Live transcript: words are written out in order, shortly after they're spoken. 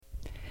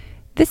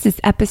This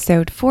is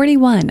episode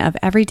 41 of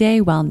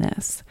Everyday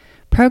Wellness,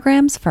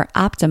 programs for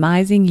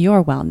optimizing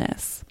your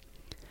wellness.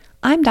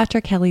 I'm Dr.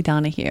 Kelly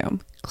Donahue,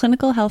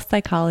 clinical health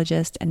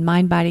psychologist and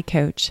mind-body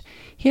coach,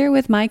 here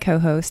with my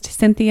co-host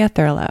Cynthia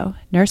Thurlow,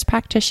 nurse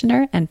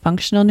practitioner and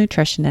functional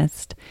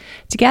nutritionist.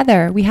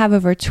 Together, we have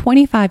over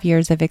 25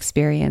 years of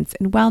experience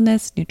in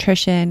wellness,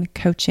 nutrition,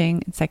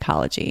 coaching, and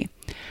psychology.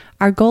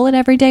 Our goal at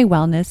Everyday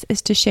Wellness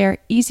is to share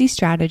easy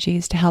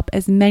strategies to help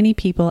as many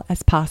people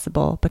as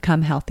possible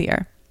become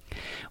healthier.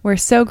 We're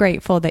so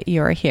grateful that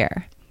you are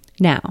here.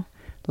 Now,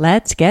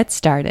 let's get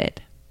started.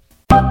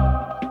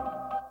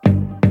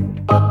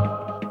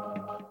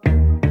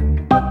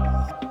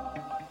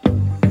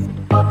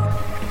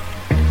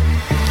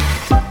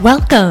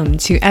 Welcome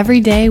to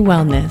Everyday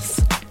Wellness.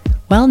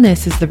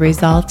 Wellness is the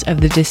result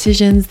of the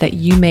decisions that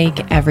you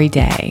make every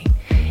day.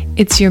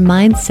 It's your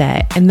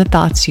mindset and the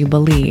thoughts you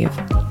believe.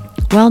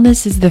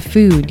 Wellness is the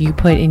food you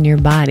put in your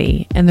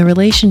body and the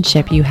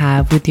relationship you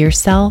have with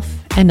yourself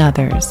and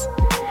others.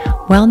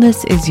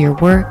 Wellness is your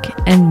work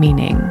and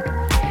meaning.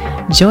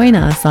 Join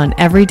us on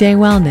Everyday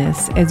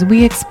Wellness as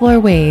we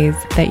explore ways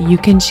that you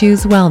can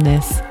choose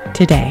wellness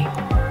today.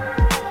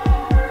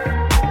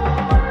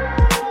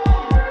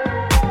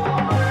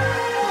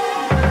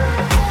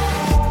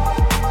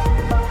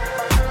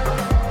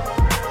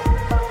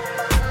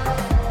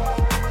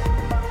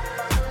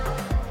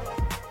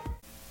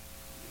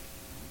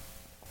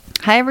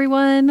 Hi,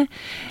 everyone.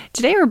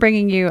 Today we're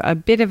bringing you a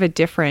bit of a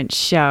different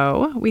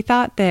show. We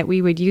thought that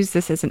we would use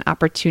this as an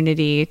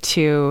opportunity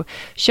to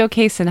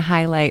showcase and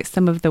highlight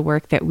some of the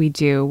work that we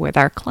do with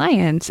our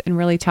clients and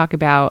really talk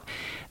about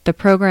the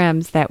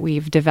programs that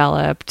we've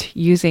developed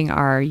using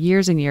our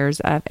years and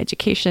years of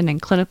education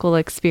and clinical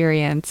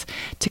experience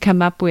to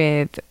come up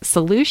with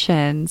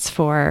solutions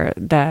for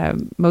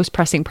the most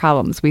pressing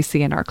problems we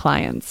see in our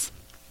clients.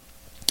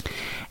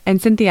 And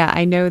Cynthia,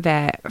 I know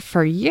that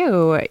for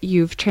you,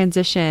 you've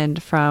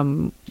transitioned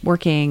from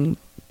working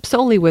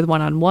solely with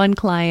one-on-one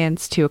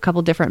clients to a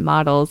couple different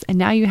models, and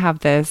now you have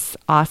this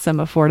awesome,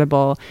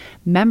 affordable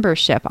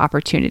membership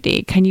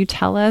opportunity. Can you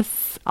tell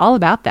us all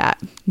about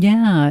that?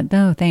 Yeah,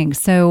 no, thanks.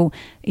 So,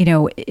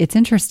 it's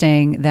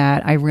interesting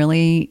that I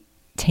really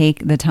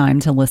take the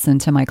time to listen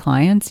to my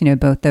clients,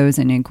 both those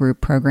in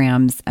group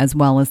programs as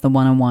well as the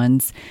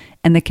one-on-ones,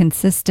 and the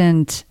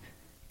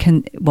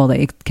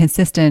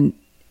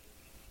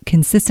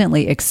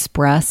consistently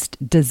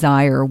expressed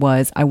desire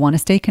was, I want to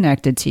stay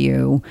connected to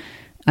you.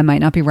 I might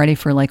not be ready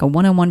for like a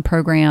one-on-one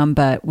program,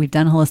 but we've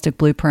done Holistic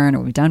Blueprint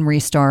or we've done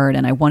Restart,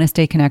 and I want to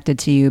stay connected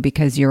to you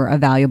because you're a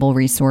valuable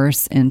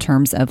resource in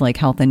terms of like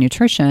health and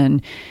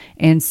nutrition.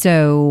 And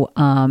so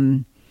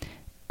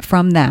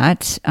from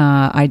that,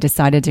 I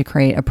decided to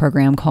create a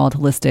program called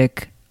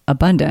Holistic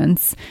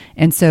Abundance.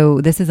 And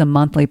so this is a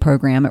monthly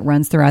program. It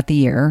runs throughout the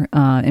year.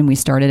 And we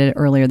started it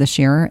earlier this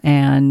year,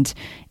 and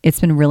it's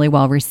been really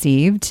well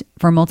received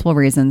for multiple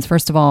reasons.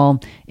 First of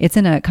all, it's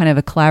in a kind of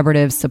a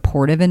collaborative,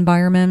 supportive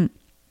environment,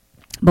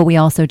 but we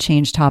also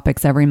change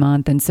topics every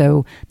month. And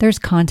so there's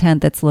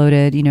content that's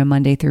loaded,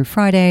 Monday through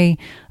Friday.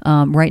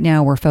 Right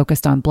now we're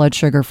focused on blood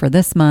sugar for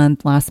this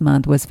month. Last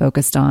month was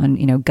focused on,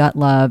 gut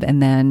love.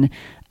 And then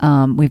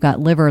we've got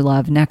liver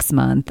love next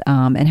month,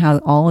 and how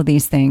all of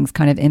these things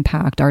kind of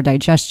impact our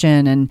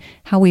digestion and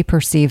how we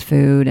perceive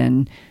food,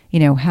 and,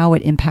 how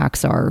it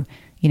impacts our,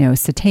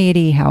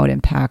 satiety, how it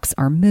impacts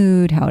our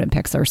mood, how it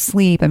impacts our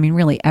sleep. I mean,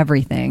 really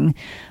everything.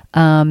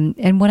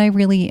 And what I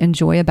really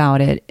enjoy about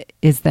it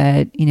is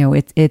that,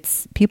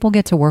 it's people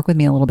get to work with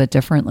me a little bit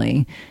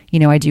differently.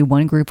 I do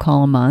one group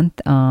call a month.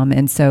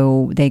 And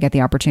so they get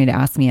the opportunity to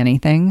ask me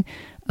anything.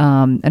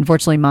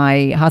 Unfortunately,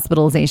 my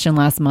hospitalization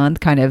last month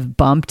kind of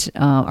bumped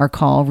our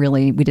call.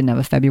 Really, we didn't have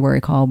a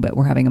February call, but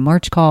we're having a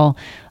March call,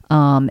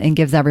 and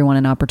gives everyone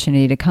an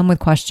opportunity to come with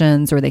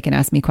questions, or they can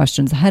ask me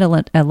questions ahead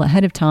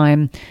of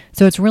time.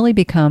 So it really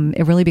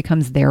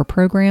becomes their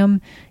program.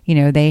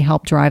 They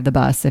help drive the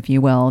bus, if you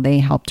will. They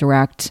help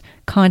direct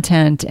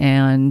content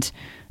and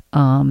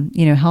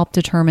help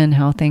determine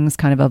how things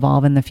kind of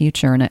evolve in the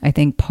future. And I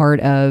think part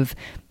of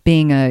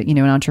being an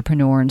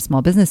entrepreneur and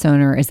small business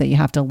owner is that you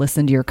have to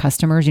listen to your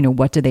customers.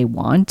 What do they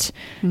want?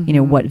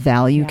 Mm-hmm. What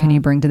value can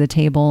you bring to the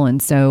table?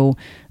 And so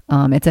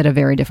it's at a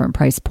very different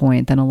price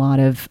point than a lot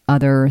of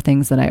other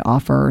things that I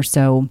offer.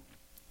 So,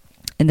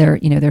 and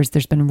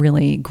there's been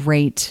really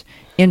great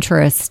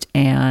interest,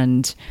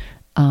 and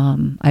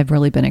I've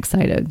really been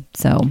excited.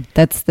 So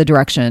that's the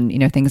direction,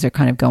 things are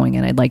kind of going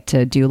in. I'd like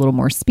to do a little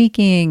more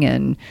speaking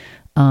and,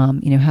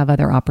 have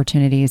other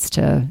opportunities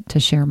to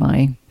share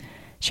my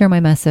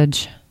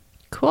message.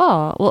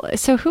 Cool. Well,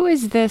 so who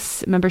is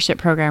this membership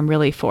program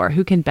really for?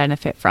 Who can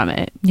benefit from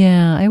it?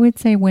 Yeah, I would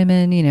say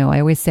women, I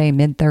always say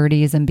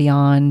mid-30s and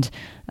beyond,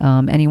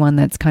 anyone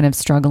that's kind of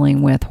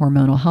struggling with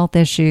hormonal health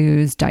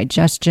issues,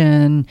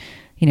 digestion,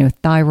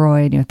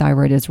 thyroid.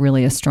 Thyroid is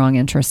really a strong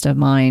interest of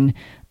mine.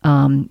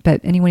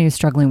 But anyone who's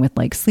struggling with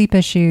like sleep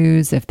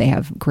issues, if they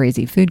have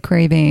crazy food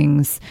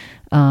cravings,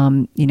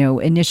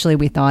 initially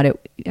we thought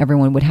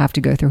everyone would have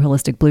to go through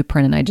Holistic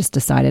Blueprint, and I just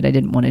decided I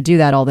didn't want to do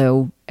that,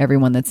 although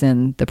everyone that's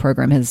in the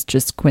program has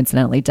just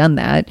coincidentally done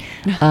that.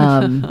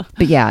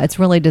 But yeah, it's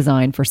really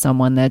designed for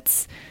someone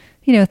that's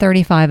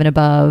 35 and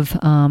above.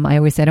 I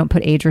always say I don't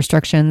put age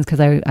restrictions because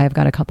I've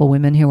got a couple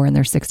women who are in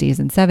their 60s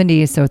and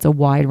 70s. So it's a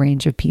wide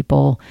range of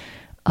people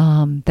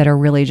that are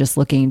really just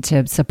looking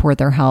to support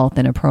their health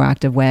in a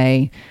proactive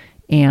way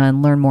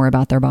and learn more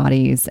about their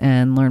bodies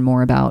and learn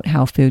more about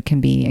how food can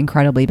be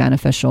incredibly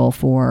beneficial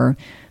for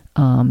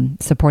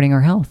supporting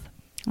our health.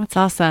 That's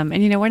awesome.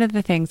 And one of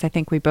the things I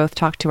think we both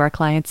talk to our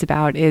clients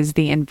about is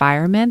the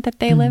environment that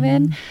they live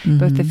in,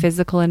 both the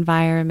physical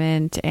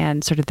environment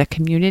and sort of the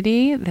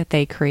community that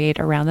they create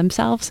around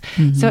themselves.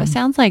 So it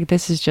sounds like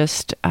this is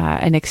just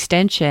an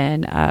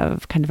extension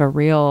of kind of a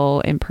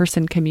real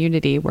in-person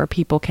community where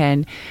people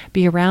can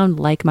be around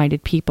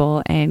like-minded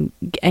people and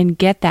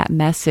get that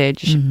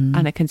message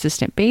on a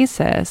consistent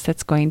basis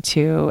that's going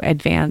to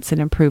advance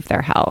and improve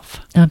their health.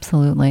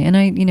 Absolutely.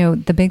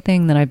 And the big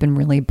thing that I've been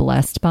really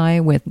blessed by,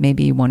 with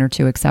maybe one or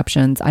two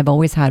exceptions, I've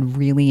always had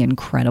really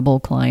incredible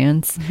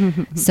clients.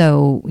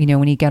 So,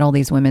 when you get all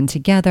these women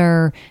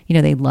together,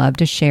 they love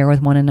to share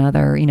with one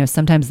another.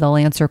 Sometimes they'll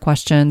answer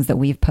questions that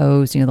we've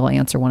posed, they'll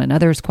answer one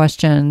another's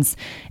questions.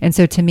 And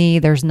so to me,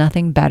 there's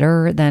nothing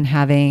better than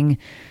having,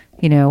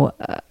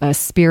 a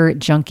spirit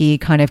junkie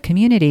kind of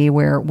community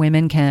where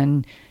women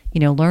can,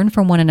 learn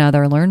from one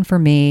another, learn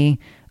from me.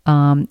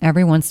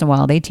 Every once in a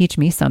while they teach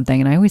me something,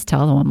 and I always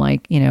tell them, I'm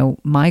like,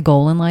 my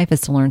goal in life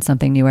is to learn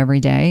something new every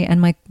day. And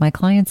my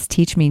clients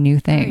teach me new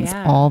things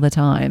all the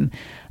time.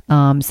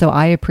 So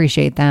I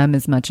appreciate them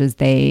as much as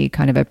they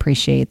kind of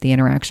appreciate the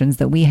interactions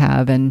that we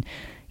have. And,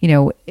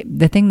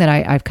 the thing that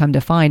I've come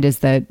to find is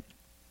that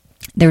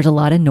there's a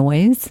lot of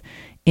noise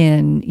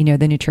in,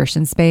 the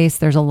nutrition space.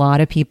 There's a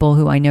lot of people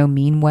who I know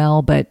mean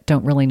well, but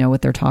don't really know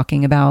what they're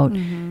talking about.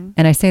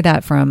 And I say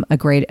that from a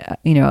great,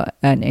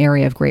 an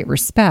area of great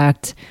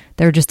respect.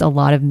 There are just a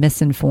lot of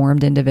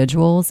misinformed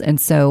individuals. And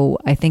so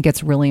I think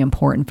it's really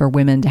important for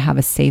women to have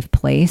a safe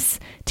place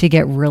to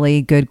get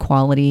really good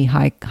quality,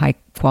 high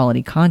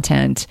quality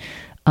content,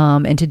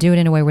 and to do it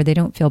in a way where they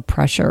don't feel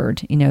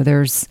pressured.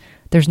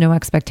 There's no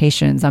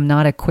expectations. I'm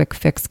not a quick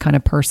fix kind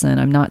of person.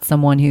 I'm not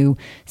someone who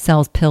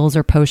sells pills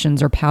or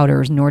potions or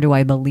powders, nor do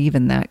I believe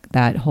in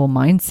that whole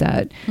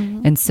mindset.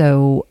 And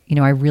so,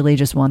 I really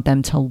just want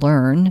them to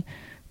learn,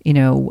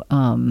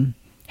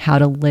 how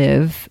to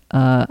live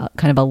kind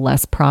of a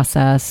less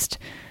processed,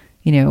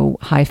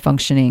 high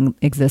functioning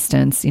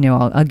existence.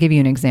 I'll give you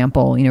an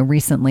example.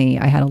 Recently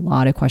I had a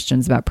lot of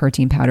questions about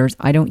protein powders.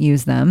 I don't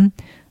use them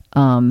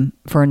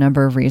for a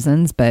number of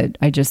reasons, but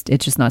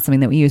it's just not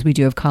something that we use. We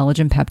do have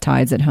collagen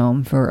peptides at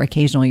home for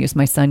occasional use.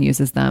 My son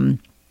uses them.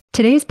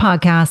 Today's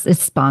podcast is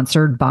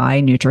sponsored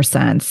by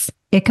NutriSense.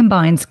 It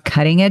combines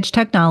cutting-edge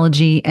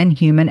technology and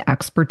human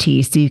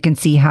expertise so you can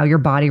see how your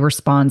body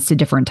responds to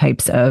different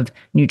types of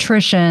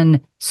nutrition,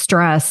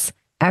 stress,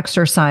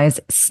 exercise,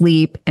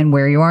 sleep, and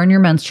where you are in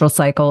your menstrual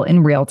cycle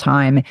in real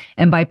time.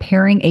 And by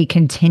pairing a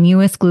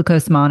continuous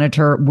glucose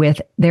monitor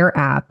with their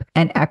app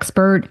and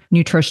expert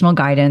nutritional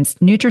guidance,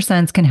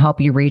 NutriSense can help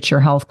you reach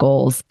your health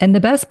goals. And the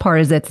best part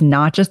is it's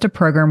not just a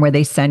program where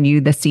they send you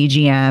the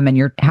CGM and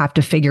you have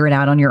to figure it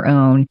out on your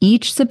own.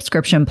 Each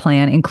subscription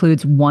plan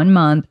includes 1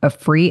 month of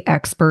free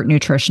expert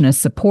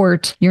nutritionist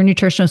support. Your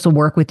nutritionist will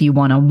work with you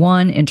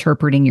one-on-one,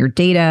 interpreting your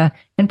data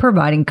and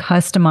providing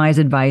customized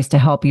advice to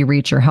help you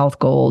reach your health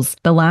goals.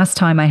 The last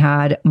time I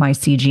had my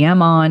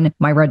CGM on,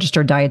 my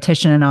registered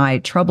dietitian and I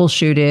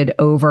troubleshooted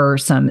over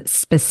some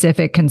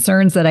specific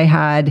concerns that I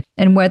had.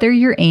 And whether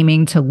you're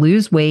aiming to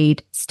lose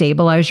weight,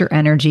 stabilize your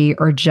energy,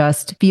 or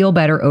just feel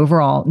better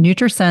overall,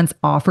 NutriSense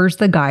offers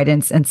the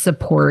guidance and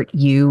support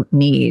you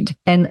need.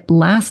 And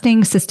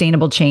lasting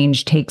sustainable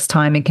change takes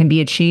time and can be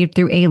achieved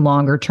through a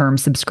longer-term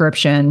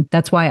subscription.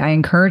 That's why I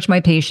encourage my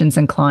patients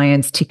and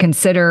clients to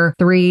consider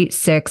 3,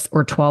 6,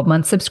 or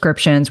 12-month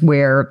subscriptions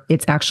where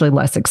it's actually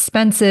less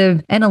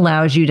expensive and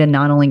allows you to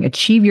not only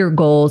achieve your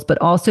goals, but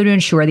also to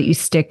ensure that you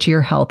stick to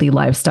your healthy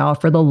lifestyle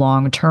for the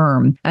long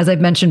term. As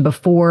I've mentioned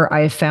before, I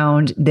have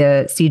found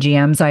the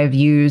CGMs I've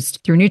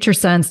used through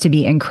NutriSense to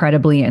be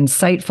incredibly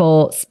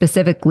insightful,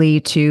 specifically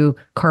to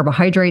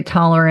carbohydrate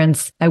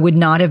tolerance. I would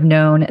not have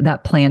known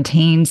that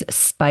plantains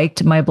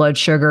spiked my blood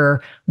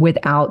sugar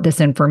without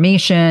this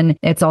information.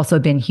 It's also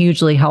been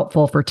hugely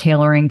helpful for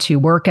tailoring to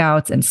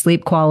workouts and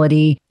sleep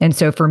quality. And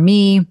so for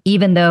me,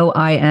 even though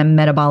I am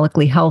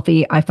metabolically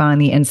healthy, I find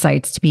the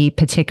insights to be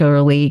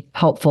particularly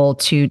helpful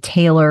to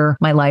tailor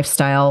my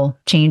lifestyle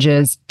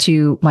changes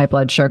to my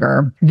blood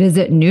sugar.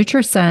 Visit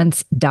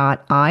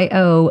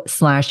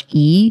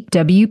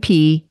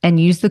nutrisense.io/EWP and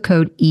use the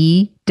code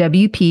EWP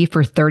WP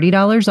for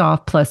 $30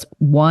 off plus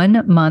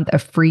 1 month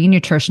of free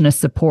nutritionist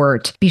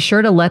support. Be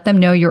sure to let them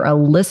know you're a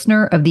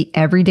listener of the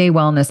Everyday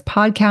Wellness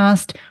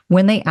podcast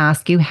when they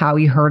ask you how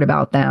you heard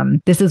about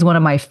them. This is one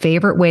of my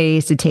favorite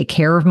ways to take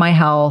care of my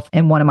health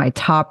and one of my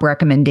top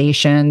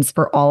recommendations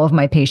for all of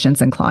my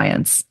patients and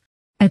clients.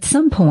 At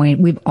some point,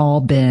 we've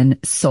all been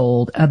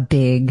sold a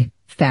big,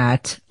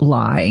 fat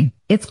lie.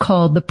 It's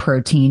called the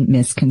protein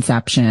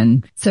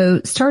misconception. So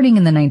starting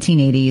in the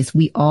 1980s,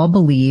 we all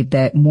believed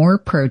that more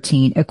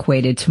protein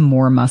equated to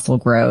more muscle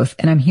growth.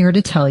 And I'm here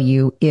to tell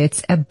you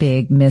it's a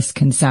big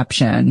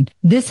misconception.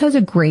 This has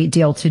a great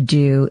deal to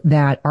do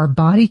that our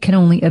body can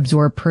only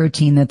absorb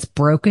protein that's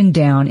broken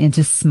down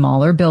into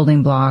smaller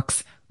building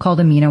blocks called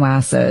amino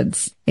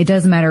acids. It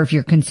doesn't matter if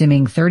you're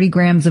consuming 30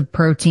 grams of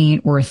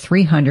protein or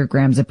 300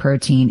 grams of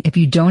protein. If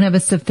you don't have a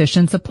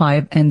sufficient supply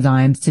of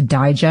enzymes to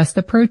digest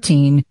the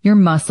protein, your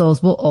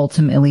muscles will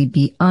ultimately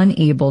be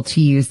unable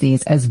to use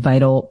these as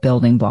vital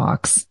building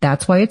blocks.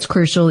 That's why it's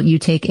crucial you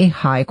take a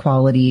high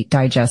quality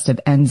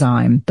digestive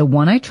enzyme. The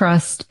one I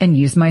trust and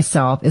use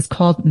myself is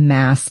called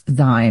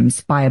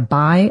Masszymes by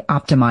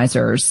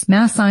Bioptimizers.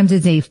 Masszymes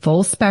is a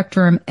full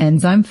spectrum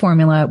enzyme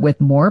formula with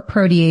more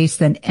protease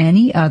than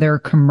any other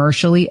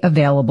commercially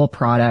available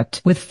product,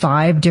 with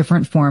 5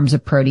 different forms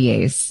of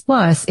protease.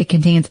 Plus, it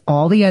contains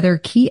all the other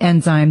key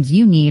enzymes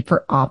you need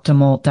for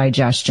optimal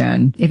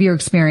digestion. If you're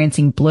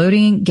experiencing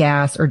bloating,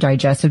 gas, or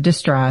digestive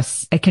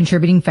distress, a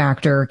contributing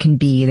factor can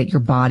be that your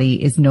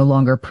body is no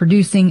longer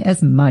producing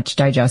as much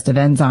digestive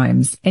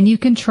enzymes. And you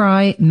can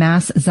try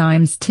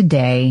Masszymes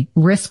today,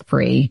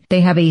 risk-free.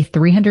 They have a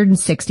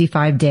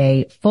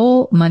 365-day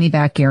full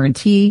money-back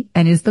guarantee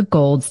and is the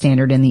gold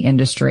standard in the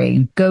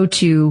industry. Go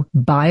to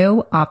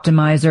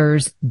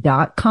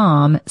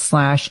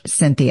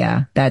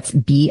bioptimizers.com/Cynthia. That's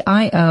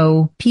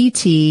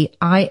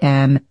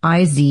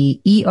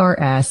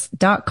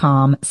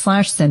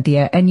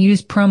bioptimizers.com/Cynthia and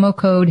use promo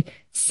code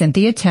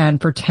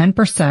Cynthia10 for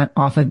 10%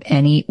 off of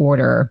any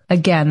order.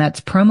 Again,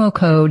 that's promo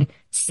code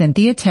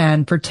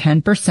Cynthia10 for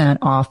 10%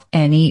 off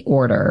any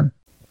order.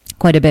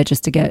 Quite a bit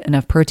just to get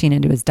enough protein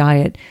into his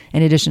diet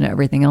in addition to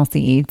everything else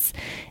he eats.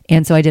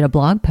 And so I did a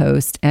blog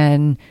post,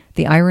 and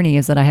the irony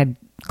is that I had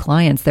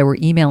clients that were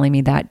emailing me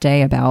that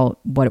day about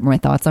what were my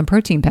thoughts on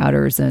protein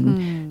powders.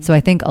 And so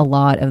I think a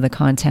lot of the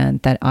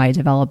content that I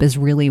develop is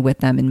really with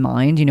them in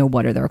mind. You know,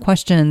 what are their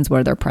questions?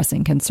 What are their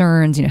pressing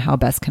concerns? You know, how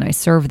best can I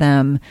serve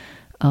them?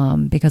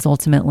 Because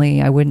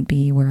ultimately I wouldn't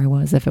be where I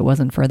was if it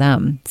wasn't for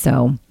them.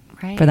 So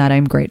for that,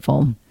 I'm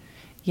grateful.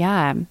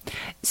 Yeah.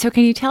 So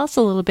can you tell us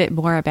a little bit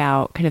more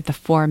about kind of the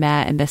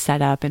format and the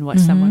setup and what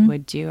someone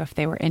would do if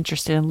they were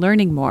interested in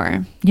learning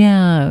more?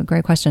 Yeah,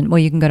 great question. Well,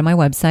 you can go to my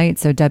website,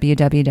 so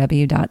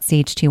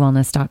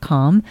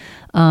www.chtwellness.com.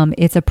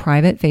 It's a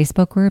private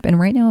Facebook group. And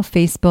right now,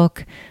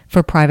 Facebook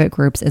for private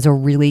groups is a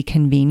really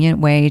convenient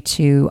way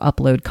to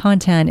upload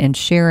content and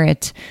share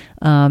it.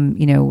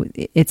 You know,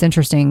 it's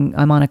interesting.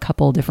 I'm on a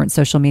couple different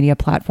social media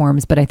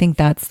platforms, but I think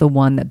that's the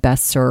one that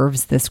best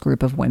serves this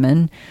group of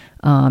women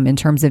in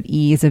terms of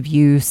ease of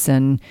use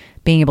and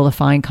being able to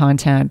find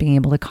content, being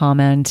able to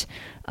comment.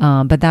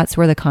 But that's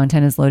where the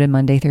content is loaded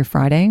Monday through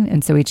Friday.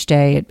 And so each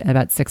day at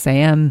about 6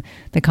 a.m.,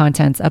 the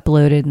content's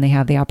uploaded and they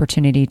have the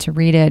opportunity to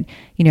read it.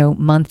 You know,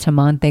 month to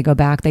month, they go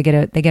back, they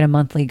get a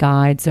monthly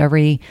guide. So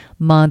every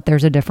month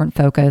there's a different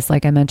focus.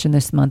 Like I mentioned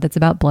this month, it's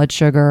about blood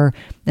sugar.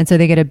 And so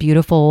they get a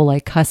beautiful,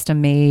 like custom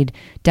made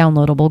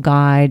downloadable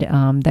guide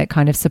that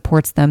kind of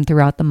supports them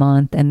throughout the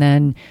month. And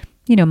then,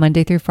 you know,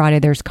 Monday through Friday,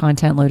 there's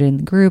content loaded in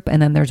the group.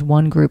 And then there's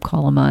one group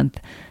call a month.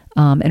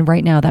 And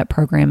right now that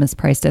program is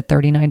priced at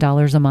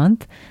 $39 a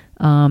month.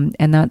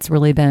 And that's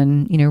really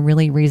been, you know,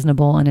 really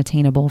reasonable and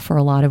attainable for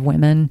a lot of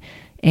women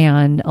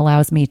and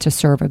allows me to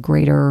serve a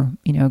greater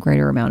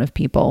amount of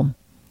people.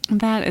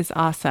 That is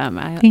awesome.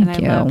 Thank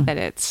you. Love that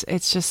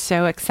it's just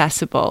so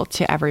accessible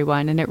to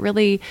everyone. And it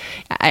really,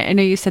 I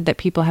know you said that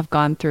people have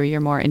gone through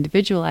your more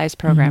individualized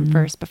program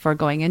first before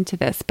going into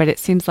this, but it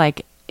seems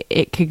like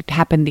it could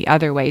happen the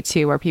other way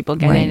too, where people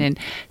get in and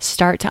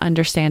start to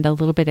understand a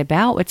little bit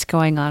about what's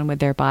going on with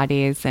their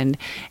bodies and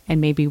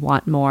maybe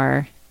want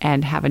more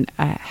and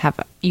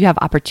you have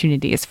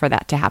opportunities for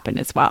that to happen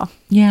as well.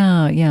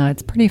 Yeah.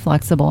 It's pretty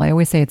flexible. I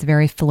always say it's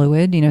very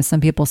fluid. You know,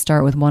 some people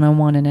start with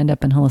one-on-one and end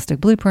up in Holistic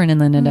Blueprint and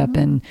then end up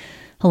in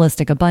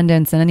Holistic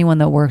Abundance, and anyone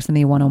that works in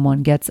the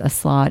one-on-one gets a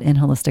slot in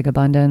Holistic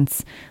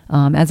Abundance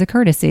as a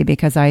courtesy,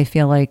 because I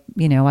feel like,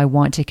 you know, I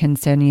want to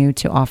continue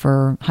to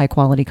offer high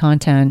quality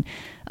content.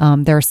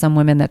 There are some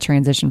women that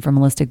transition from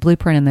Holistic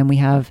Blueprint, and then we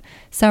have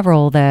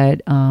several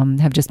that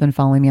have just been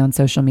following me on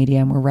social media,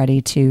 and we're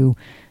ready to,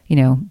 you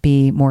know,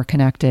 be more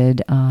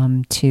connected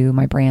to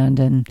my brand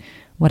and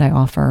what I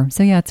offer.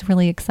 So yeah, it's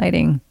really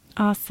exciting.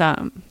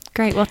 Awesome.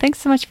 Great. Well, thanks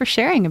so much for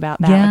sharing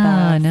about that.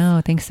 Yeah, no,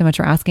 thanks so much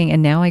for asking.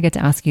 And now I get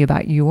to ask you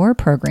about your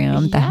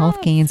program, the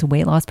Health Gains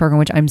Weight Loss Program,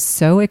 which I'm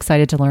so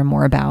excited to learn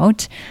more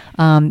about.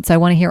 So I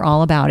want to hear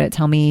all about it.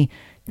 Tell me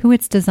who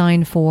it's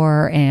designed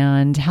for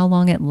and how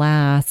long it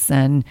lasts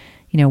and,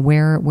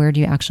 where do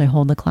you actually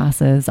hold the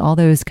classes? All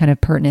those kind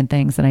of pertinent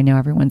things that I know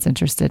everyone's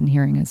interested in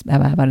hearing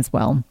about as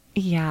well.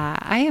 Yeah,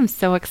 I am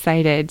so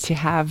excited to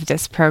have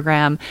this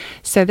program.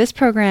 So this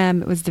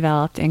program was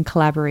developed in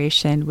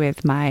collaboration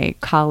with my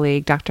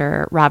colleague,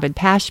 Dr. Robin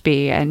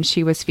Pashby, and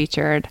she was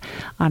featured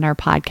on our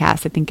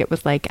podcast. I think it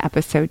was like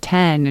episode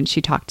 10, and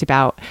she talked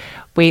about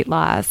weight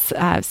loss.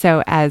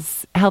 So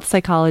as health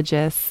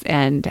psychologists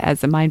and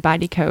as a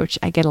mind-body coach,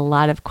 I get a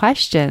lot of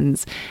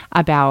questions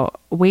about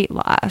weight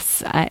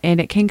loss, and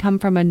it can come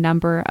from a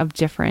number of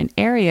different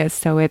areas.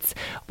 So it's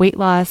weight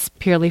loss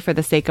purely for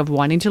the sake of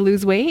wanting to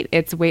lose weight.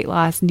 It's weight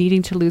loss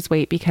needing to lose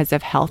weight because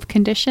of health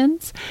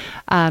conditions,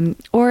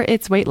 or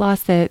it's weight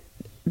loss that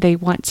they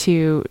want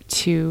to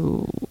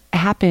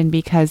happen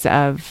because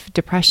of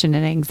depression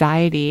and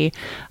anxiety,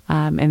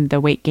 and the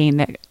weight gain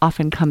that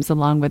often comes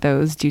along with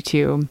those due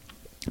to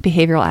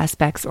behavioral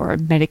aspects or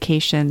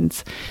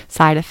medications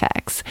side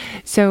effects.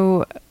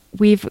 So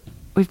we've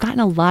gotten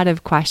a lot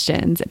of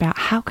questions about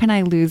how can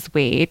I lose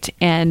weight,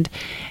 and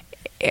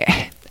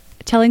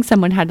telling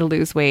someone how to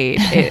lose weight,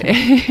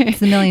 it's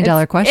 $1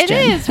 million question. It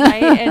is,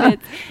 right?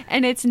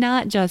 And it's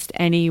not just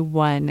any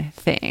one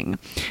thing,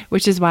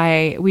 which is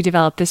why we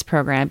developed this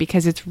program,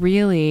 because it's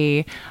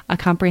really a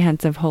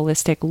comprehensive,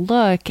 holistic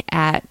look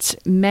at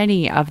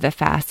many of the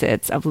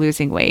facets of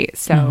losing weight.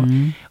 So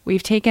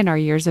we've taken our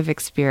years of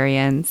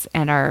experience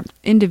and our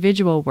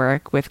individual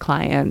work with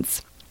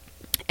clients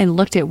and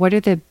looked at what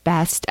are the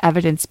best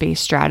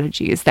evidence-based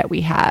strategies that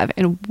we have,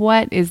 and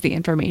what is the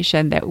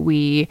information that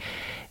we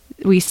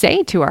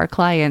say to our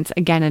clients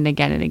again and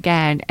again and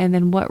again, and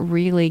then what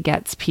really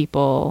gets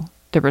people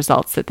the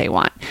results that they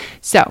want.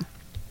 So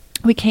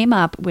we came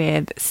up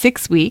with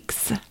 6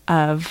 weeks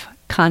of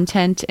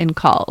content and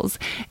calls,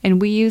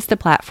 and we use the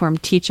platform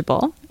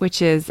Teachable,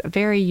 which is a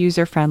very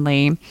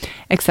user-friendly,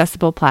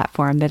 accessible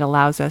platform that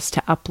allows us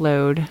to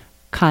upload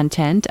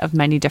content of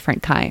many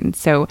different kinds.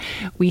 So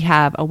we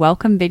have a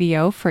welcome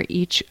video for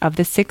each of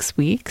the 6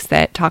 weeks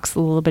that talks a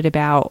little bit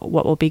about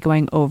what we'll be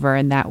going over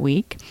in that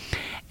week.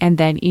 And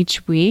then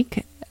each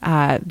week,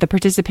 the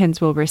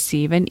participants will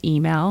receive an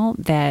email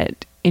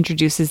that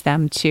introduces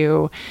them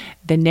to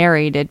the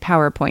narrated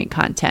PowerPoint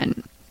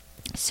content.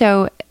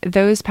 So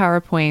those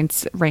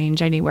PowerPoints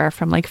range anywhere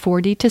from like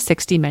 40 to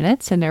 60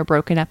 minutes, and they're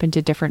broken up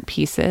into different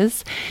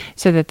pieces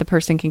so that the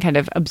person can kind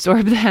of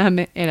absorb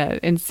them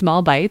in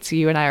small bites.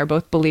 You and I are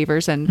both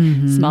believers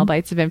in small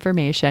bites of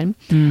information.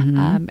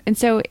 And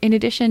so in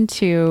addition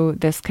to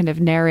this kind of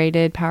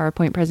narrated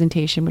PowerPoint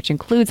presentation, which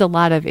includes a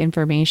lot of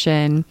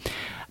information,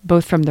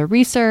 both from the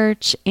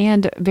research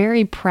and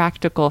very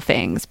practical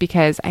things,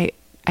 because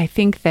I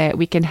think that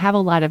we can have a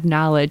lot of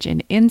knowledge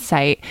and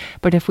insight,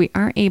 but if we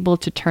aren't able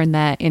to turn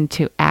that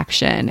into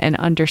action and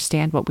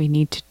understand what we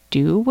need to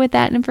do with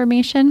that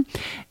information,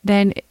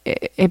 then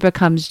it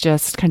becomes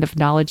just kind of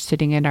knowledge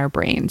sitting in our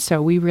brain.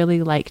 So we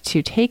really like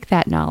to take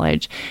that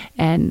knowledge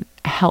and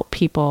help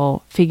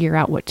people figure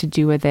out what to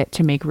do with it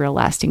to make real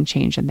lasting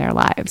change in their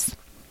lives.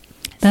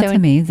 That's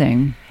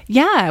amazing.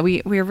 Yeah,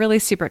 we're really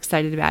super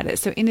excited about it.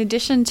 So in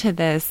addition to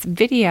this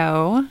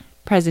videos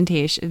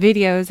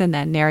and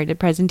then narrated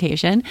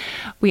presentation,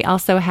 we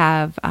also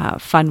have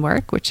fun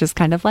work, which is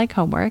kind of like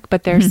homework,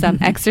 but there's some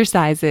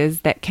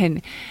exercises that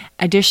can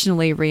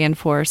additionally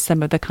reinforce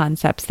some of the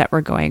concepts that we're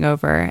going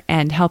over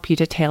and help you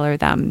to tailor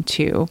them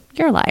to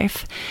your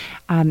life.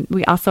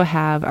 We also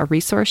have a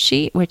resource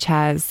sheet, which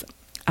has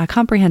a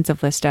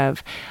comprehensive list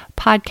of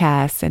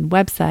podcasts and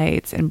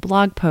websites and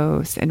blog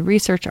posts and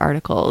research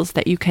articles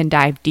that you can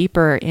dive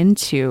deeper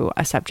into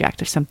a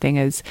subject if something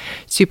is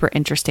super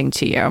interesting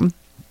to you.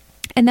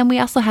 And then we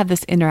also have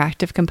this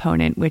interactive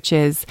component, which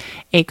is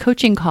a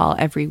coaching call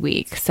every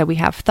week. So we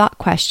have thought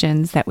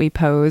questions that we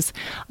pose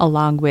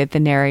along with the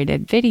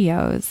narrated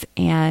videos,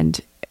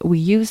 and we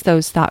use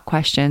those thought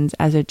questions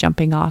as a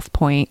jumping off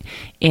point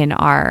in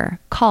our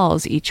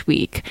calls each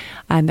week.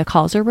 And the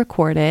calls are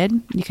recorded.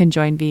 You can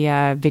join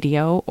via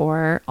video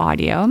or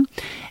audio.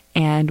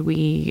 And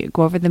we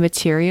go over the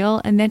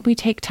material, and then we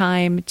take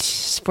time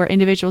for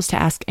individuals to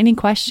ask any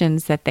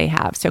questions that they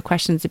have. So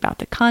questions about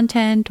the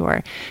content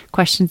or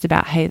questions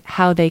about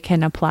how they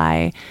can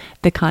apply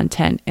the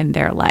content in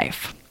their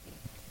life.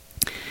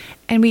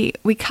 And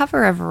we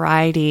cover a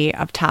variety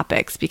of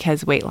topics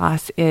because weight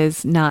loss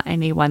is not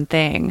any one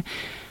thing.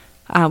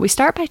 We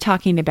start by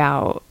talking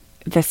about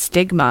the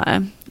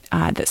stigma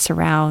that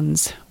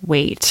surrounds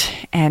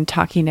weight and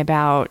talking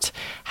about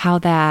how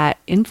that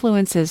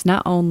influences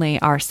not only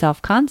our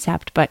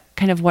self-concept, but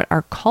kind of what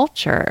our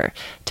culture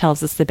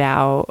tells us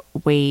about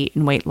weight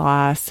and weight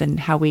loss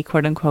and how we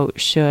quote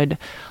unquote should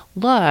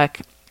look,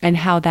 and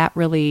how that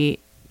really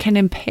can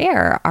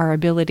impair our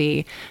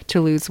ability to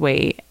lose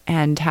weight,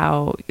 and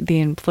how the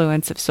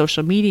influence of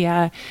social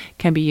media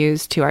can be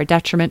used to our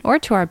detriment or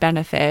to our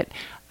benefit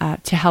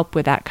to help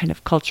with that kind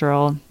of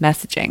cultural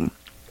messaging.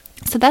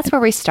 So that's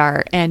where we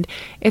start. And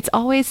it's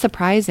always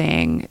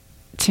surprising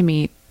to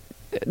me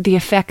the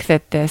effect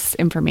that this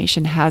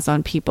information has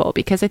on people,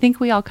 because I think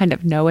we all kind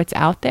of know it's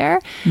out there,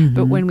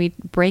 but when we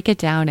break it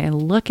down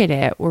and look at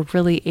it, we're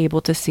really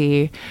able to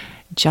see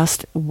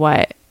just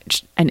what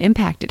an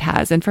impact it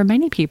has. And for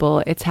many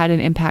people, it's had an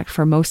impact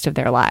for most of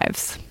their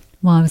lives.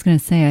 Well, I was going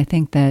to say, I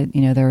think that,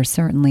 there are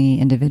certainly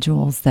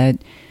individuals that,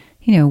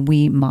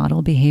 we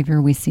model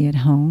behavior we see at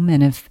home.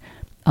 And if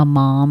a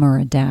mom or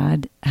a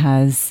dad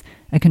has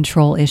a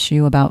control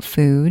issue about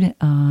food,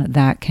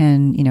 that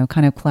can,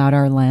 kind of cloud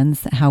our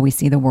lens, how we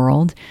see the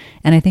world.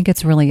 And I think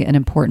it's really an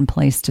important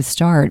place to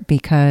start,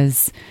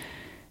 because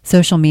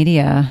social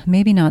media,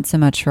 maybe not so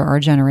much for our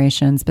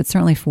generations, but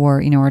certainly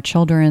for, our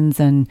children's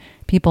and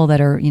people that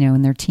are,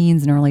 in their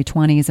teens and early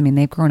 20s. I mean,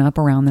 they've grown up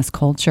around this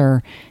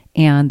culture,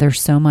 and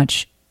there's so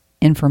much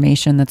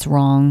information that's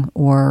wrong,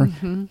 or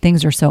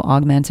things are so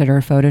augmented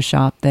or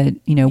photoshopped that,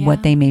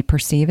 what they may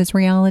perceive as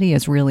reality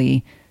is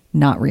really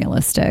not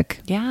realistic.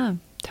 Yeah,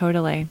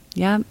 totally.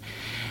 Yeah.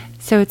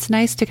 So it's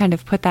nice to kind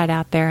of put that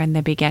out there in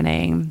the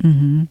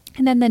beginning.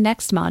 And then the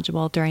next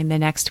module during the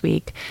next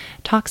week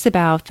talks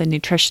about the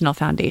nutritional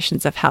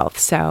foundations of health.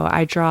 So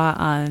I draw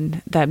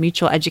on the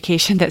mutual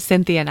education that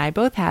Cynthia and I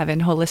both have in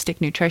holistic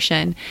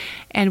nutrition.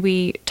 And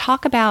we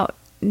talk about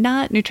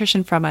not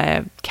nutrition from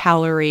a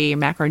calorie,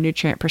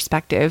 macronutrient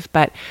perspective,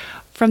 but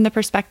from the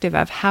perspective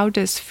of how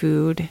does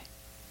food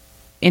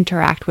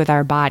interact with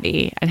our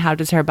body, and how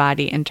does our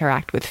body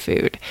interact with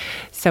food.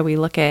 So we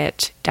look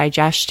at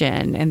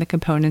digestion and the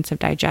components of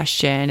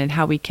digestion and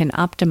how we can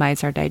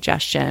optimize our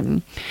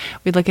digestion.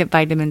 We look at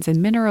vitamins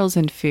and minerals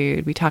in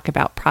food. We talk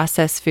about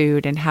processed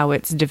food and how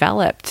it's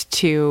developed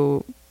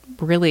to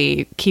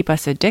really keep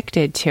us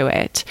addicted to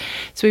it.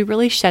 So we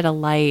really shed a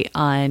light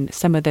on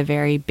some of the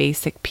very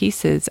basic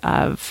pieces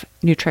of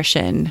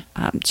nutrition,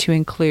 to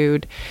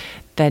include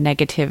the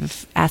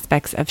negative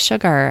aspects of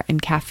sugar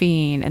and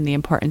caffeine and the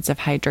importance of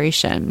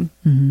hydration.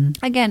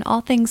 Again,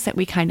 all things that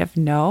we kind of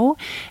know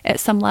at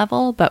some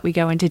level, but we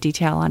go into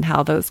detail on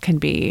how those can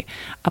be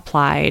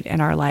applied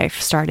in our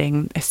life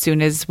starting as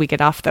soon as we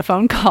get off the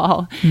phone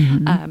call.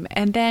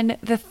 And then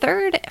the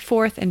third,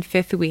 fourth, and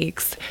fifth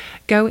weeks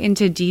go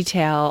into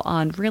detail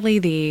on really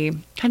the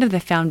kind of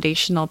the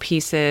foundational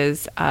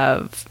pieces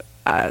of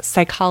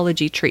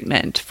psychology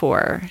treatment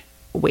for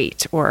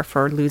weight, or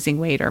for losing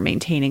weight or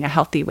maintaining a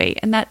healthy weight.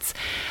 And that's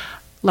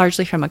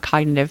largely from a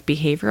cognitive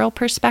behavioral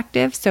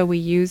perspective. So we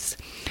use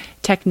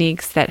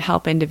techniques that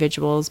help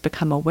individuals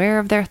become aware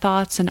of their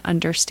thoughts and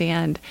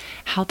understand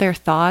how their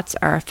thoughts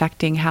are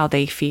affecting how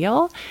they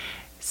feel.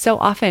 So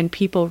often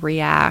people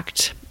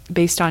react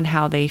based on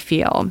how they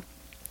feel.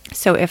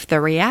 So if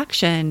the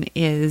reaction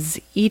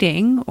is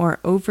eating or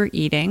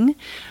overeating,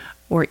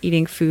 or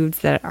eating foods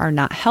that are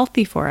not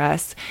healthy for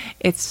us,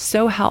 it's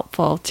so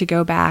helpful to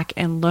go back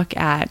and look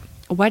at,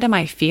 what am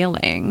I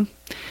feeling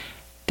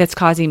that's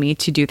causing me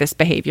to do this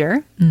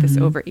behavior, this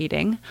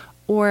overeating?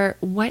 Or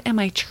what am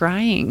I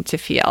trying to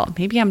feel?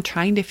 Maybe I'm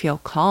trying to feel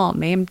calm.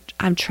 Maybe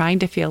I'm trying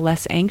to feel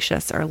less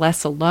anxious or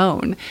less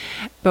alone.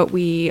 But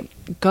we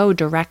go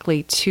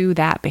directly to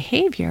that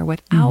behavior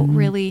without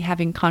really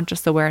having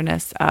conscious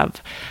awareness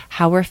of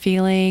how we're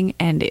feeling,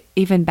 and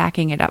even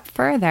backing it up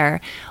further,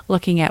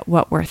 looking at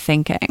what we're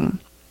thinking.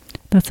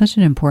 That's such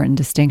an important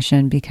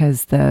distinction,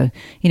 because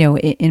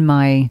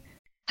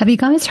have you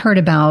guys heard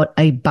about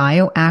a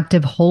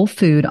bioactive whole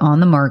food on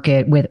the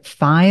market with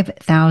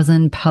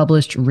 5,000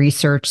 published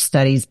research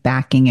studies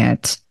backing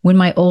it? When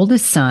my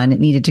oldest son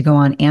needed to go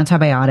on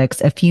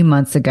antibiotics a few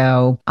months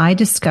ago, I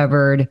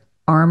discovered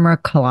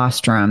Armra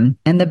Colostrum,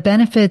 and the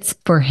benefits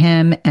for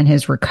him and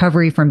his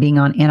recovery from being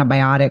on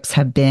antibiotics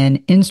have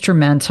been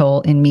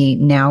instrumental in me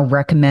now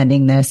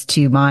recommending this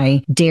to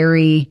my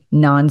dairy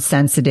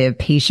non-sensitive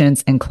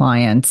patients and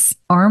clients.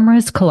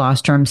 Armra's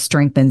colostrum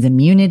strengthens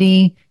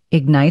immunity,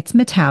 ignites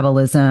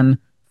metabolism,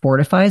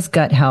 fortifies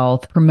gut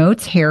health,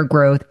 promotes hair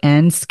growth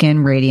and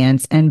skin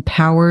radiance, and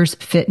powers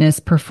fitness,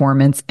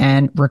 performance,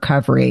 and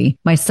recovery.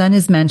 My son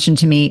has mentioned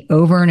to me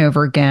over and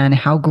over again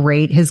how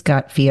great his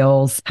gut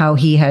feels, how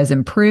he has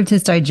improved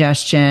his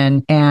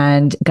digestion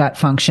and gut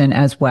function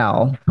as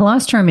well.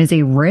 Colostrum is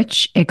a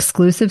rich,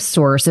 exclusive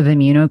source of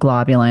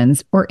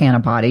immunoglobulins, or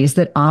antibodies,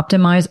 that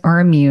optimize our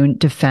immune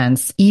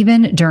defense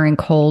even during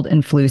cold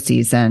and flu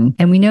season.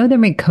 And we know the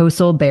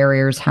mucosal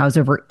barriers house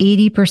over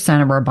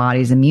 80% of our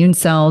body's immune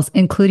cells,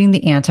 including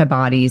the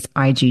antibodies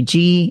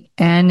IgG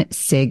and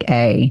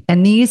Sig-A.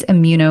 And these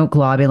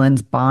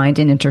immunoglobulins bind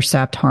and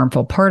intercept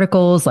harmful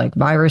particles like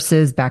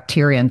viruses,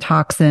 bacteria, and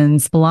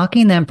toxins,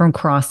 blocking them from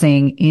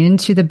crossing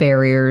into the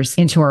barriers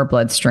into our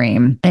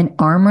bloodstream. And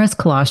Armra's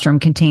colostrum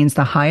contains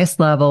the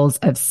highest levels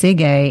of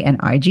Sig-A and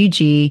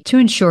IgG to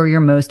ensure your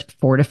most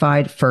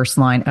fortified first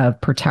line of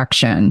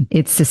protection.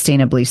 It's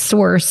sustainably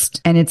sourced,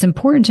 and it's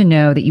important to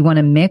know that you want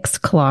to mix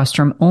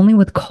colostrum only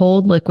with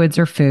cold liquids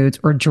or foods,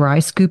 or dry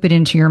scoop it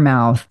into your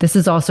mouth. This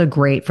is also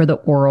great for the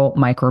oral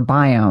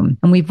microbiome.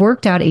 And we've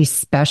worked out a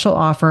special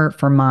offer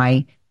for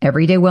my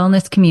Everyday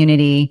Wellness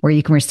community where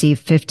you can receive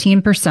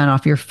 15%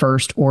 off your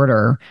first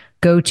order.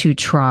 Go to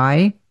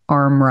tryarmra.com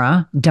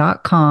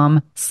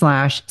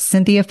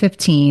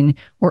armra.com/Cynthia15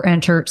 or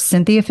enter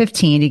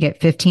Cynthia15 to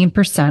get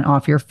 15%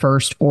 off your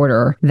first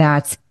order.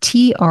 That's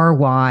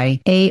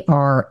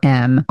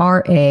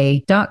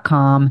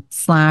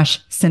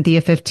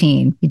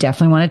TRYARMRA.com/Cynthia15. You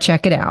definitely want to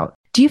check it out.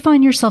 Do you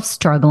find yourself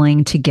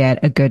struggling to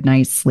get a good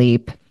night's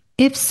sleep?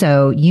 If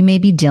so, you may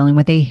be dealing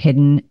with a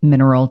hidden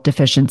mineral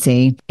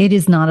deficiency. It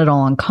is not at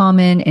all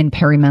uncommon in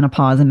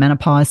perimenopause and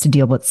menopause to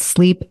deal with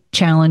sleep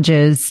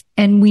challenges.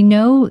 And we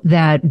know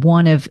that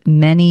one of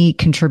many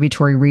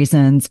contributory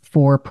reasons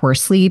for poor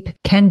sleep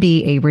can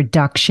be a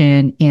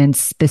reduction in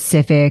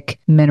specific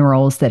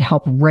minerals that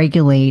help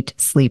regulate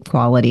sleep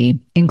quality,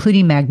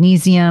 including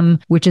magnesium,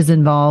 which is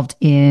involved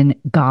in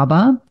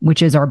GABA,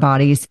 which is our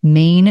body's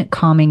main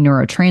calming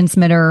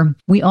neurotransmitter.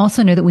 We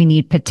also know that we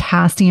need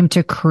potassium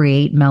to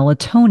create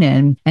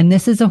melatonin. And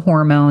this is a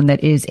hormone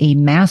that is a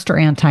master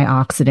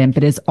antioxidant,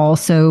 but is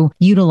also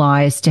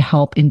utilized to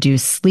help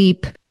induce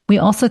sleep. We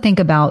also think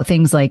about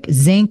things like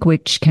zinc,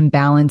 which can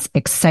balance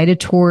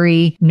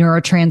excitatory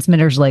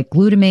neurotransmitters like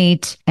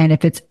glutamate. And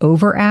if it's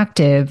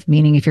overactive,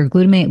 meaning if your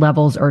glutamate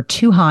levels are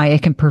too high,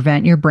 it can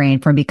prevent your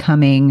brain from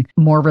becoming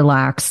more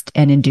relaxed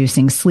and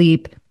inducing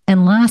sleep.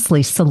 And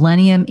lastly,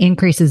 selenium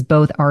increases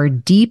both our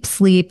deep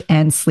sleep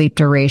and sleep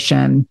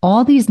duration.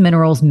 All these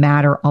minerals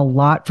matter a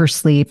lot for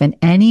sleep, and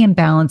any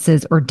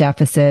imbalances or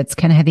deficits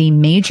can have a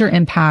major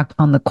impact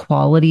on the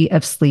quality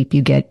of sleep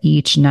you get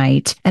each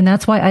night. And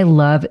that's why I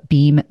love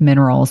Beam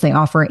Minerals. They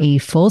offer a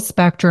full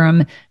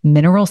spectrum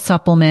mineral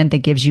supplement that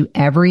gives you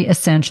every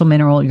essential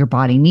mineral your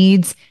body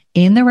needs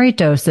in the right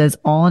doses,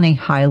 all in a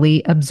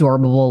highly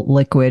absorbable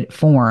liquid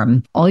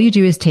form. All you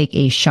do is take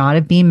a shot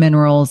of Beam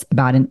Minerals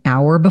about an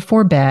hour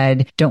before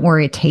bed. Don't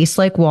worry, it tastes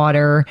like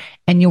water,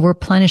 and you'll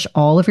replenish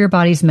all of your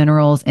body's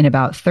minerals in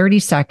about 30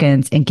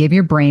 seconds and give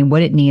your brain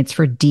what it needs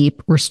for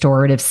deep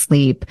restorative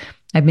sleep.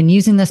 I've been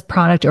using this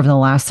product over the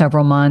last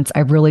several months.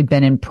 I've really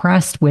been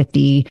impressed with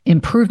the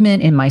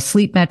improvement in my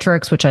sleep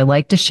metrics, which I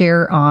like to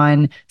share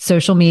on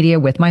social media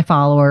with my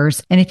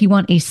followers. And if you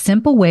want a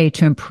simple way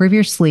to improve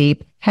your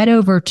sleep, head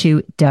over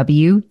to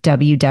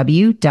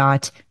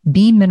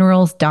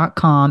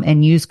www.beamminerals.com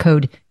and use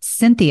code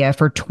Cynthia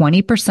for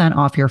 20%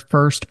 off your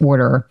first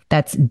order.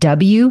 That's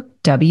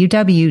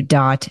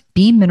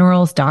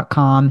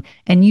www.beamminerals.com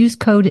and use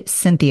code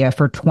Cynthia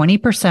for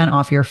 20%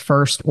 off your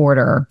first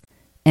order.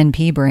 And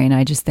pea brain,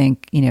 I just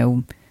think,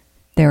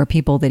 there are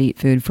people that eat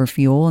food for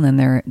fuel, and then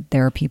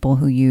there are people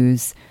who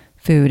use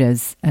food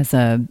as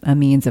a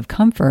means of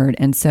comfort.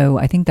 And so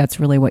I think that's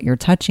really what you're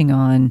touching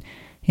on.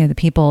 The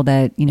people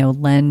that,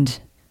 lend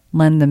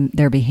them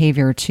their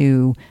behavior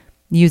to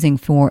using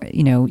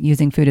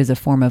food as a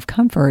form of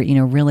comfort,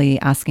 really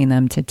asking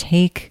them to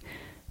take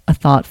a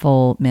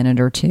thoughtful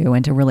minute or two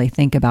and to really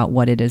think about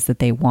what it is that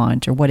they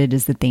want or what it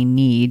is that they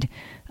need.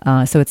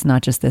 So it's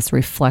not just this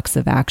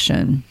reflexive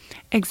action.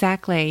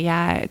 Exactly.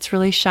 Yeah. It's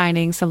really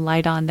shining some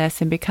light on this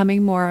and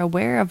becoming more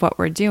aware of what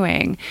we're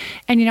doing.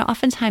 And,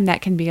 oftentimes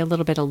that can be a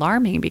little bit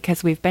alarming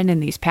because we've been in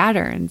these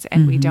patterns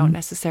and we don't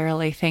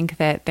necessarily think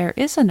that there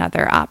is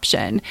another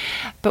option.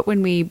 But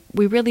when we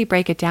really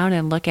break it down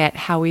and look at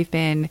how we've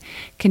been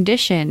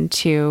conditioned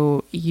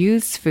to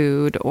use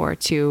food or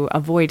to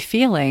avoid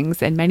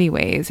feelings in many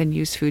ways and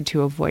use food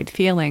to avoid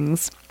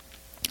feelings,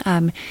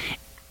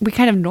 we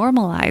kind of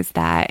normalize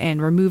that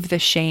and remove the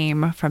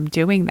shame from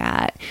doing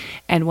that.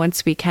 And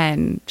once we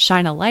can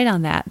shine a light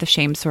on that, the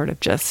shame sort of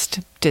just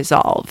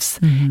dissolves.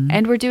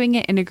 And we're doing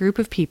it in a group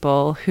of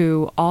people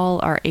who all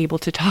are able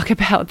to talk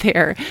about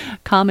their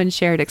common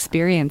shared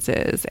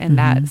experiences. And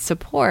that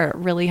support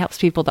really helps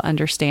people to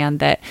understand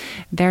that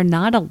they're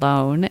not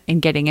alone in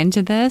getting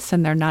into this,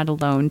 and they're not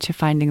alone to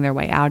finding their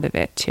way out of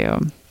it too.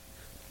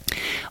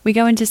 We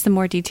go into some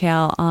more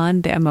detail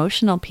on the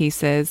emotional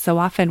pieces. So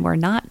often we're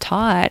not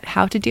taught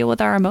how to deal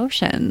with our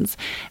emotions.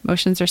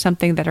 Emotions are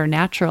something that are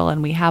natural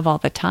and we have all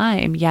the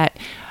time, yet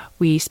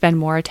we spend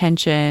more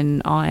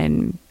attention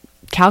on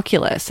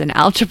calculus and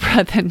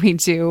algebra than we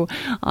do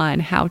on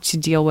how to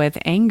deal with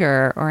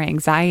anger or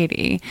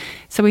anxiety.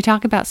 So we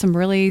talk about some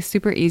really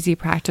super easy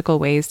practical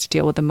ways to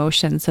deal with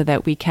emotions so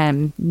that we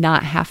can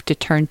not have to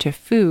turn to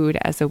food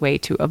as a way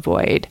to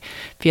avoid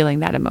feeling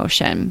that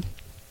emotion.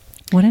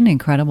 What an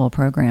incredible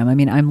program. I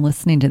mean, I'm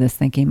listening to this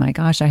thinking, my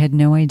gosh, I had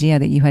no idea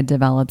that you had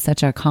developed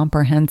such a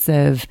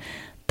comprehensive,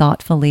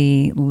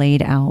 thoughtfully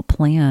laid out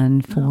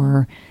plan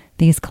for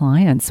these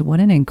clients. What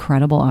an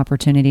incredible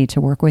opportunity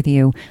to work with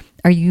you.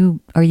 Are you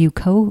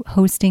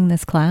co-hosting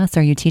this class?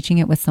 Are you teaching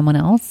it with someone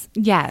else?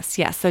 Yes.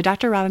 So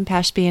Dr. Robin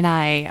Pashby and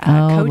I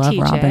co-teach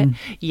love Robin.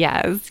 it.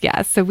 Yes.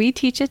 So we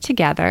teach it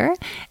together,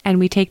 and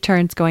we take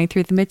turns going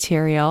through the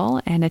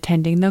material and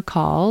attending the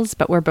calls.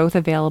 But we're both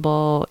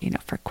available,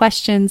 for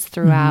questions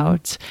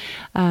throughout.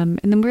 And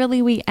then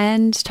really we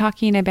end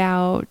talking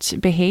about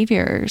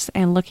behaviors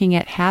and looking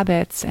at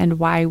habits and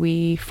why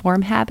we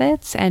form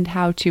habits and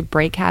how to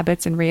break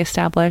habits and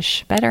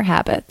reestablish better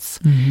habits.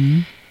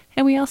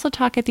 And we also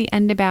talk at the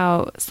end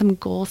about some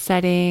goal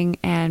setting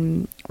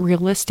and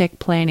realistic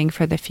planning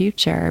for the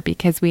future,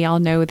 because we all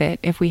know that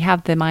if we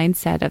have the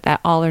mindset of that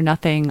all or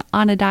nothing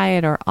on a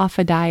diet or off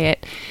a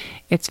diet,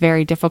 it's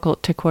very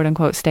difficult to quote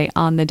unquote stay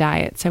on the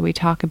diet. So we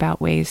talk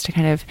about ways to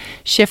kind of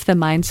shift the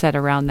mindset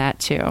around that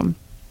too.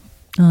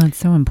 Oh, it's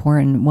so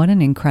important. What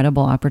an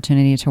incredible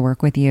opportunity to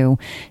work with you.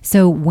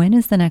 So when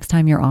is the next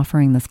time you're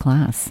offering this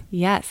class?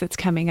 Yes, it's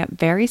coming up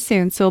very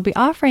soon. So we'll be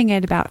offering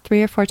it about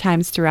 3 or 4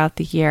 times throughout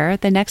the year.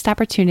 The next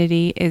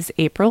opportunity is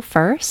April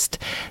 1st.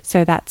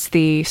 So that's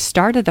the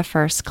start of the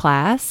first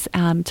class.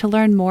 To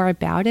learn more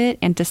about it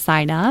and to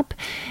sign up,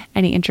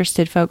 any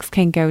interested folks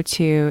can go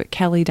to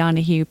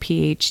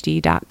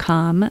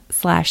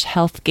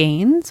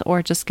kellydonahuephd.com/healthgains,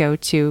 or just go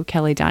to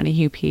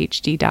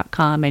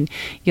kellydonahuephd.com and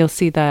you'll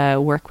see the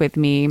Work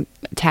With Me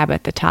tab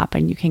at the top,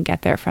 and you can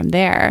get there from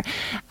there.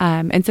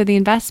 And so the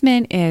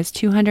investment is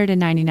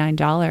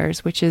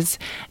 $299, which is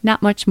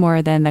not much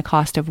more than the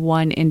cost of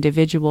one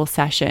individual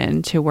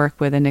session to work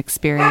with an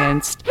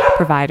experienced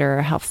provider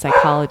or health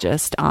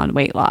psychologist on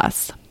weight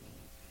loss.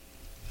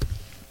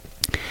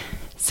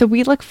 So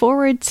we look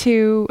forward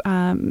to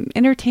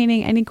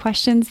entertaining any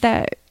questions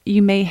that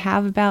you may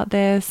have about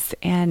this,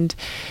 and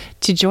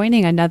to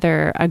joining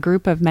a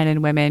group of men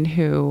and women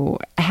who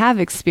have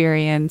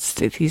experienced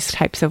these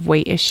types of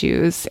weight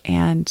issues,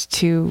 and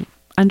to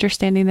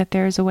understanding that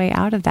there is a way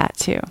out of that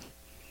too.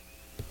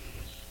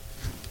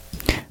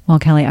 Well,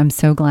 Kelly, I'm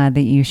so glad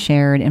that you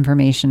shared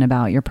information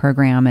about your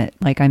program.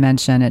 Like I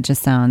mentioned, it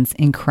just sounds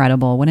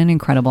incredible. What an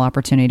incredible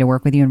opportunity to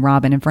work with you and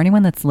Robin. And for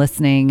anyone that's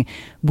listening,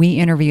 we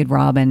interviewed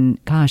Robin,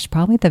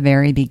 probably at the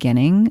very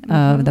beginning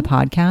of the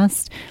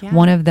podcast. Yeah.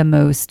 One of the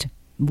most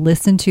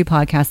listened to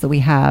podcasts that we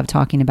have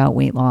talking about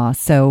weight loss.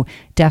 So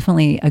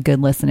definitely a good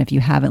listen if you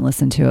haven't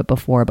listened to it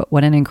before. But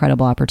what an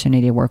incredible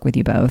opportunity to work with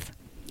you both.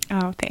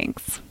 Oh,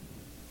 thanks.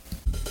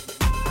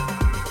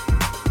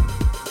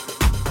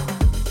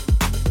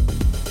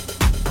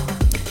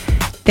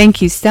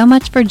 Thank you so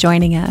much for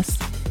joining us.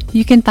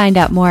 You can find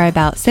out more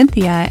about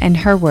Cynthia and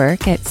her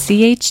work at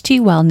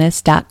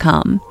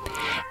chtwellness.com.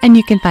 And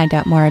you can find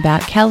out more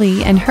about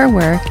Kelly and her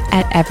work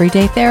at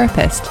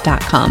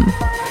everydaytherapist.com.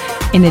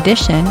 In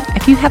addition,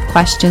 if you have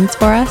questions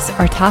for us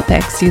or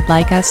topics you'd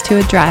like us to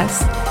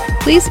address,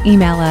 please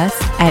email us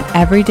at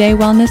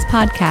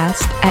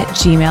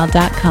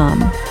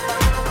everydaywellnesspodcast@gmail.com.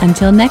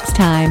 Until next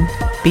time,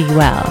 be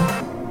well.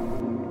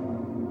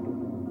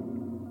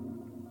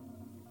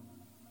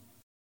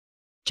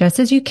 Just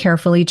as you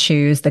carefully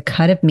choose the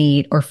cut of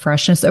meat or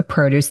freshness of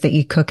produce that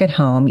you cook at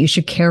home, you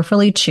should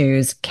carefully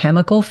choose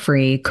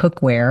chemical-free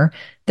cookware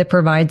that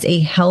provides a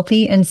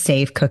healthy and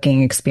safe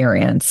cooking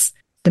experience.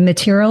 The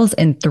materials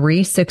in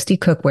 360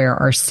 Cookware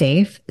are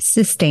safe,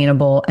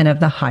 sustainable, and of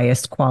the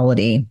highest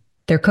quality.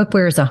 Their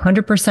cookware is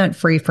 100%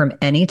 free from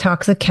any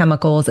toxic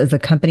chemicals, as the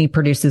company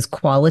produces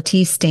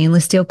quality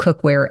stainless steel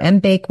cookware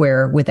and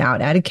bakeware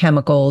without added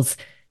chemicals,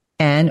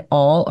 and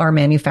all are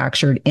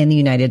manufactured in the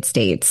United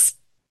States.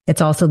 It's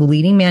also the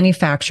leading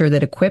manufacturer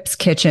that equips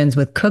kitchens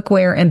with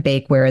cookware and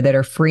bakeware that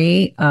are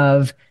free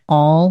of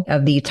all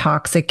of the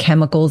toxic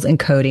chemicals and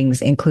coatings,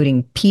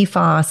 including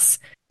PFAS,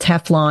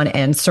 Teflon,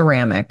 and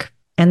ceramic.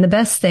 And the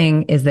best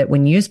thing is that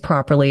when used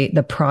properly,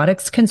 the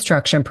product's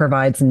construction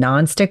provides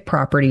non-stick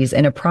properties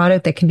in a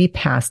product that can be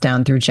passed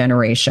down through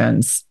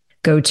generations.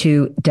 Go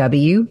to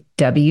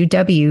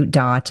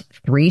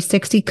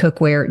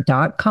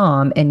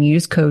www.360cookware.com and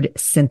use code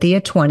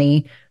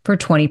Cynthia20 for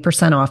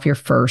 20% off your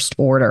first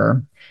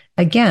order.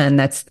 Again,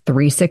 that's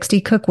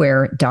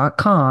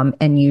 360cookware.com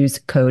and use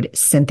code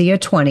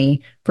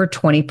Cynthia20 for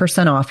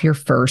 20% off your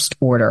first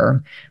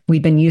order.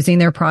 We've been using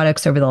their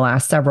products over the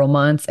last several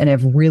months and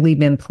have really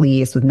been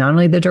pleased with not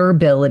only the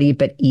durability,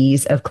 but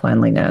ease of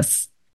cleanliness.